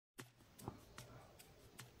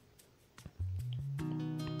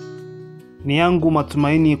Ni yangu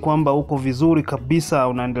matumaini kwamba uko vizuri kabisa,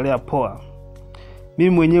 unaendelea poa. Mimi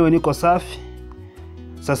mwenyewe niko safi.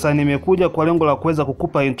 Sasa nimekuja kwa lengo la kuweza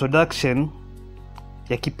kukupa introduction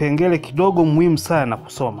ya kipengele kidogo muhimu sana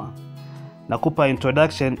kusoma. Nakupa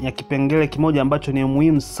introduction ya kipengele kimoja ambacho ni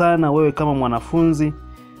muhimu sana wewe kama mwanafunzi,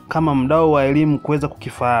 kama mdau wa elimu kuweza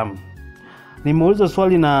kukifahamu. Nimeuliza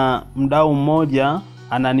swali na mdau mmoja,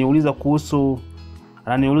 ananiuliza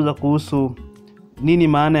kuhusu nini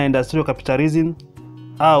maana ya industrial capitalism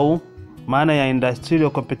au maana ya industrial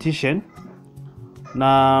competition,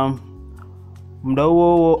 na mdau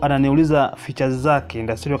huo ananiuliza features zake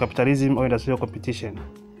industrial capitalism au industrial competition.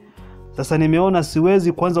 Sasa nimeona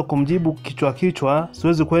siwezi kwanza kumjibu kichwa,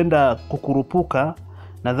 siwezi kwenda kukurupuka,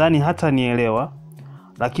 nadhani hata nielewa,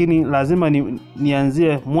 lakini lazima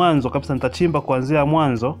nianzie mwanzo kabisa. Nitachimba kuanzia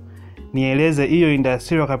mwanzo, nieleze hiyo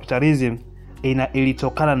industrial capitalism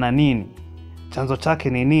ilitokana na nini, chanzo chake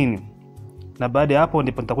ni nini, na baada ya hapo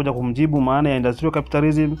ndipo nitakuja kumjibu maana ya industrial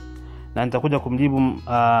capitalism na nitakuja kumjibu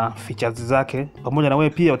features zake, pamoja na wewe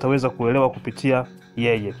pia utaweza kuelewa kupitia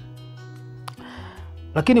yeye.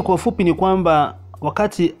 Lakini kwa ufupi ni kwamba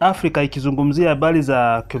wakati Afrika ikizungumzia habari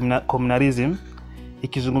za communalism,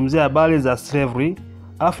 ikizungumzia habari za slavery,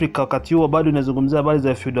 Afrika wakati huo bado inazungumzia habari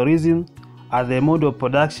za feudalism as the mode of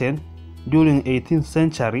production during 18th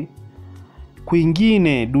century.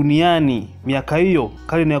 Kwingine duniani miaka hiyo,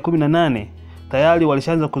 karne ya 18, tayari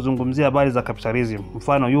walishaanza kuzungumzia habari za capitalism.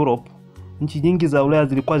 Mfano Europe, nchi nyingi za Ulaya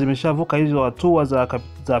zilikuwa zimeshavuka hizo hatua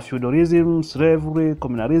za feudalism, slavery,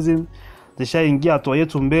 communalism, zishaingia hatua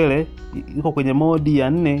yetu mbele, iko kwenye modi ya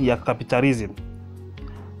 4 ya capitalism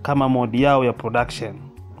kama modi yao ya production.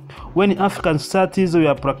 When African societies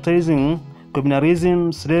were practicing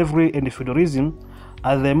communalism, slavery and feudalism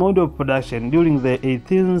as the mode of production during the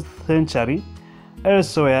 18th century,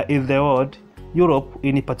 elsewhere in the world, Europe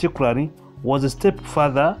in particular was a step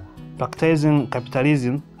further, practicing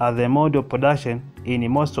capitalism as the mode of production in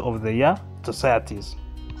most of their societies.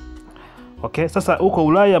 Okay, sasa huko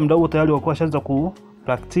Ulaya mdau tayari walikuwa washaanza ku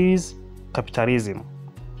practice capitalism.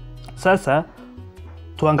 Sasa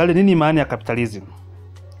tuangalie nini maana ya capitalism.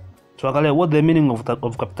 Tuangalie what the meaning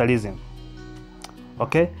of capitalism.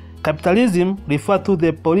 Okay, capitalism refers to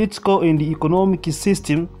the political and economic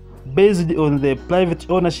system based on the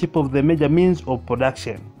private ownership of the major means of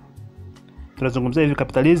production. Tunazungumzia hivi,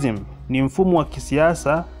 capitalism ni mfumo wa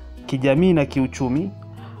kisiasa, kijamii na kiuchumi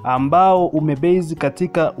ambao umebase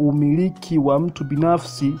katika umiliki wa mtu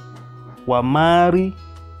binafsi wa mali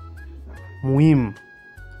muhimu.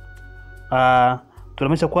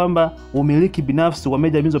 Tunamaanisha kwamba umiliki binafsi wa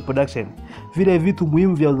major means of production, vile vitu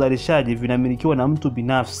muhimu vya uzalishaji vinamilikiwa na mtu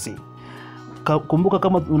binafsi. Kumbuka,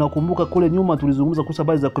 kama unakumbuka kule nyuma tulizungumza kuhusu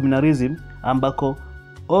habari za communalism, ambako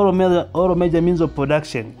all major means of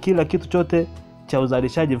production, kila kitu chote cha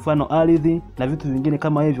uzalishaji, mfano ardhi na vitu vingine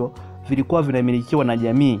kama hivyo, vilikuwa vinamilikiwa na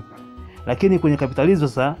jamii. Lakini kwenye capitalism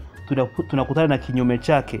sasa tunakutana na kinyume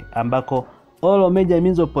chake, ambako all major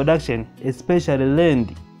means of production, especially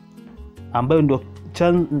land, ambayo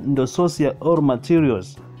ndio source ya all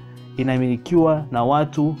materials, inamilikiwa na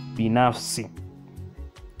watu binafsi.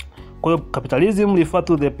 Kwa hiyo capitalism refers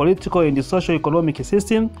to the political and social economic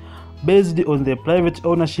system based on the private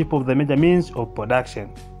ownership of the major means of production.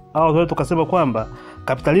 Au tukasema kwamba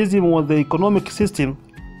capitalism was the economic system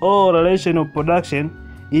or relation of production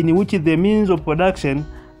in which the means of production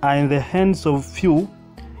are in the hands of few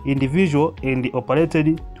individual and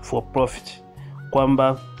operated for profit.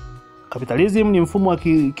 Kwamba capitalism ni mfumo wa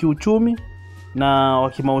kiuchumi na wa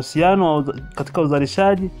kimahusiano katika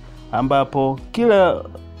uzalishaji, ambapo kila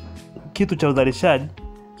kitu cha uzalishaji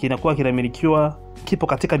kinakuwa kinamilikiwa, kipo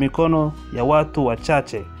katika mikono ya watu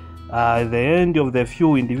wachache, the end of the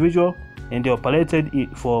few individual and operated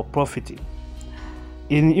for profit.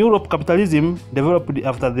 In Europe, capitalism developed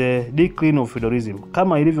after the decline of feudalism.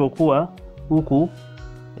 Kama ilivyokuwa huku,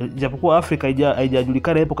 japokuwa Afrika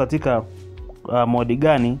haijajulikana ipo katika modi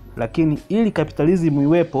gani, lakini ili capitalism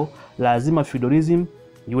iwepo lazima feudalism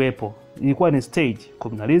iwepo. Ilikuwa ni stage: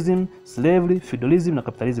 communalism, slavery, feudalism na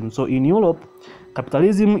capitalism. So in Europe,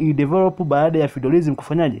 capitalism ilidevelop baada ya feudalism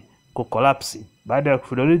kufanyaje? Kucollapse, baada ya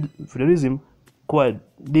feudalism kuwa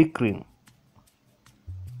decline.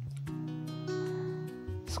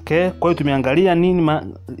 Okay, kwa hiyo tumeangalia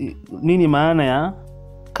nini maana ya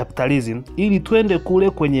capitalism, ili twende kule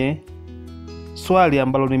kwenye swali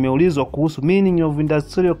ambalo nimeulizwa kuhusu meaning of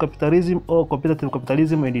industrial capitalism or competitive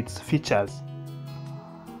capitalism and its features.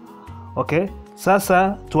 Okay,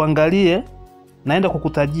 sasa tuangalie, naenda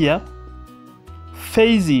kukutajia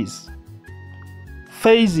phases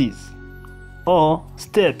or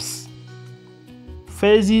steps.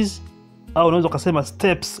 Phases au unaweza kusema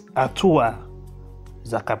steps, hatua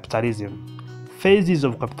za capitalism. Phases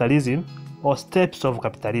of capitalism or steps of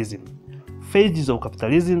capitalism. Phases of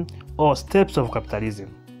capitalism or steps of capitalism.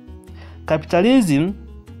 Capitalism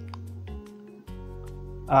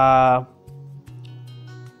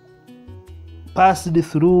passed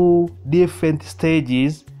through different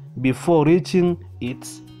stages before reaching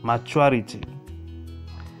its maturity.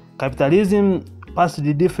 Capitalism passed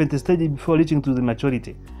the different stages before reaching to the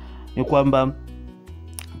maturity. Ni kwamba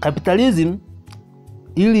capitalism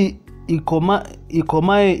ili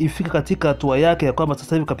ikomae ifika katika hatua yake ya kwamba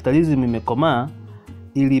sasa hivi capitalism imekomaa,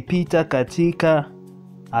 ilipita katika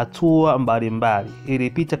hatua mbalimbali,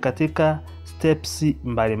 ilipita katika steps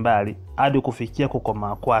mbalimbali hadi kufikia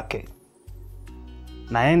kukomaa kwake.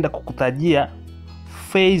 Naenda kukutajia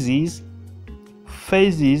phases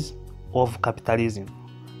of capitalism,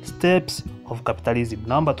 steps of capitalism.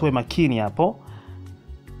 Naomba tuwe makini hapo,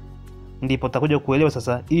 ndipo tutakuja kuelewa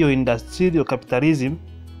sasa hiyo industrial capitalism,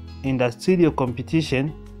 industrial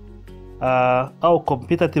competition au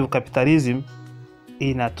competitive capitalism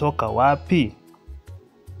inatoka wapi.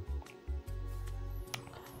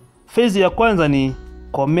 Phase ya kwanza ni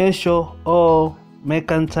commercial or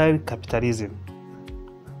mercantile capitalism.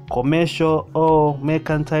 Commercial or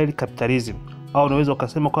mercantile capitalism, au unaweza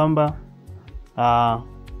ukasema kwamba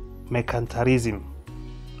mercantilism.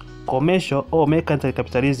 Commercial or mercantile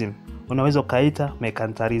capitalism unaweza ukaita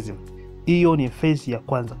mercantilism. Hiyo ni phase ya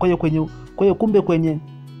kwanza. Kwa hiyo kumbe kwenye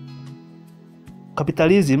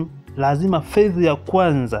capitalism lazima phase ya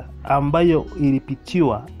kwanza ambayo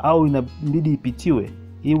ilipitiwa au inabidi ipitiwe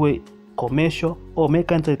iwe commercial or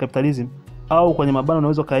mercantile capitalism, au kwenye mabano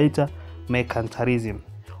unaweza kaita mercantilism.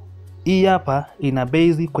 Hii hapa ina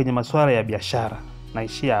base kwenye masuala ya biashara.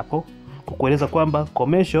 Naishia hapo kukueleza kwamba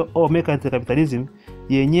commercial or mercantile capitalism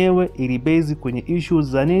yenyewe ili base kwenye issues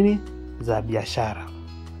za nini? Za biashara.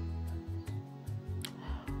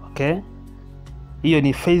 Okay? Hiyo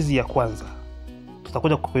ni phase ya kwanza.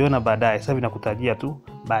 Tutakuja kuiona baadaye. Sasa hivi nakutajia tu.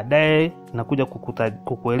 Baadaye nakuja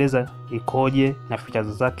kukueleza ikoje na features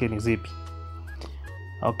zake ni zipi.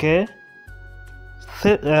 Okay?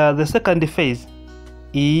 The second phase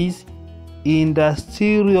is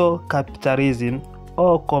industrial capitalism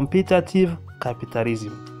or competitive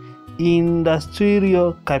capitalism.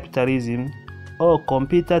 Industrial capitalism or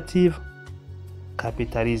competitive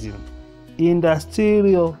capitalism.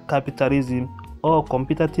 Industrial capitalism or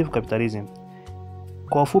competitive capitalism.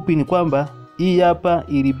 Kwa ufupi ni kwamba hii hapa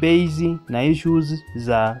ili base na issues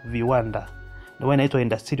za viwanda. Ndio inaitwa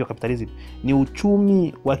industrial capitalism. Ni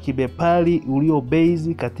uchumi wa kibepari ulio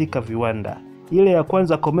base katika viwanda. Ile ya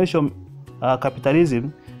kwanza commercial capitalism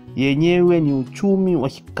yenyewe ni uchumi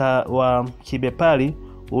wa kibepari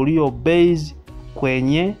ulio base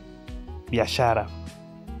kwenye biashara.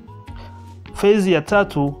 Phase ya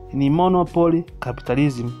tatu ni monopoly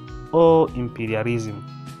capitalism or imperialism.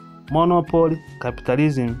 Monopoly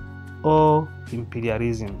capitalism or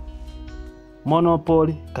imperialism.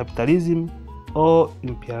 Monopoly capitalism or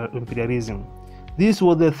imperialism. This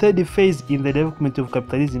was the third phase in the development of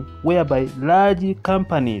capitalism, whereby large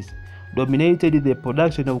companies dominated the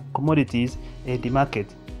production of commodities and the market.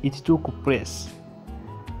 It took place.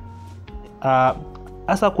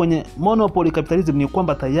 Asa kwenye monopoly capitalism ni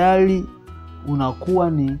kwamba tayari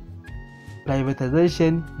unakuwa ni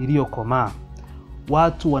privatization iliyokomaa.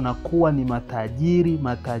 Watu wanakuwa ni matajiri,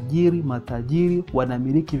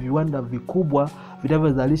 wanamiliki viwanda vikubwa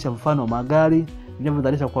vinavyozalisha mfano magari,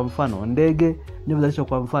 vinavyozalisha kwa mfano ndege, vinavyozalisha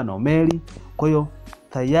kwa mfano meli. Kwa hiyo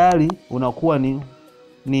tayari unakuwa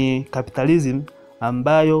ni capitalism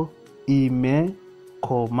ambayo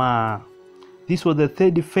imekomaa. This was the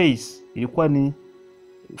third phase. Ilikuwa ni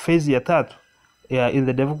phase ya tatu in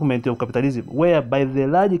the development of capitalism, whereby the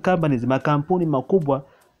large companies, makampuni makubwa,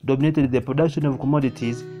 dominated the production of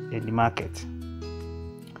commodities and the market.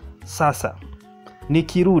 Sasa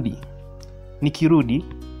nikirudi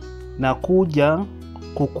na kuja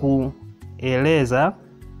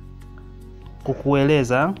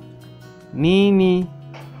kukueleza nini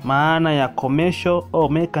maana ya commercial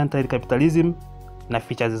or mercantile capitalism na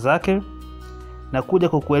features zake, na kuja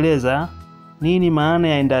kukueleza nini maana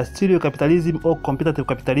ya industrial capitalism or competitive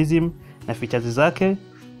capitalism na features zake,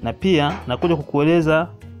 na pia nakuja kukueleza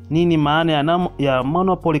nini maana ya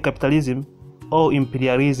monopoly capitalism or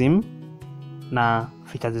imperialism na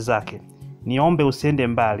features zake. Niombe usiende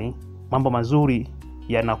mbali, mambo mazuri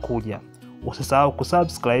yanakuja. Usisahau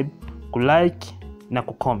kusubscribe, kulike na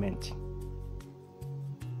kucomment.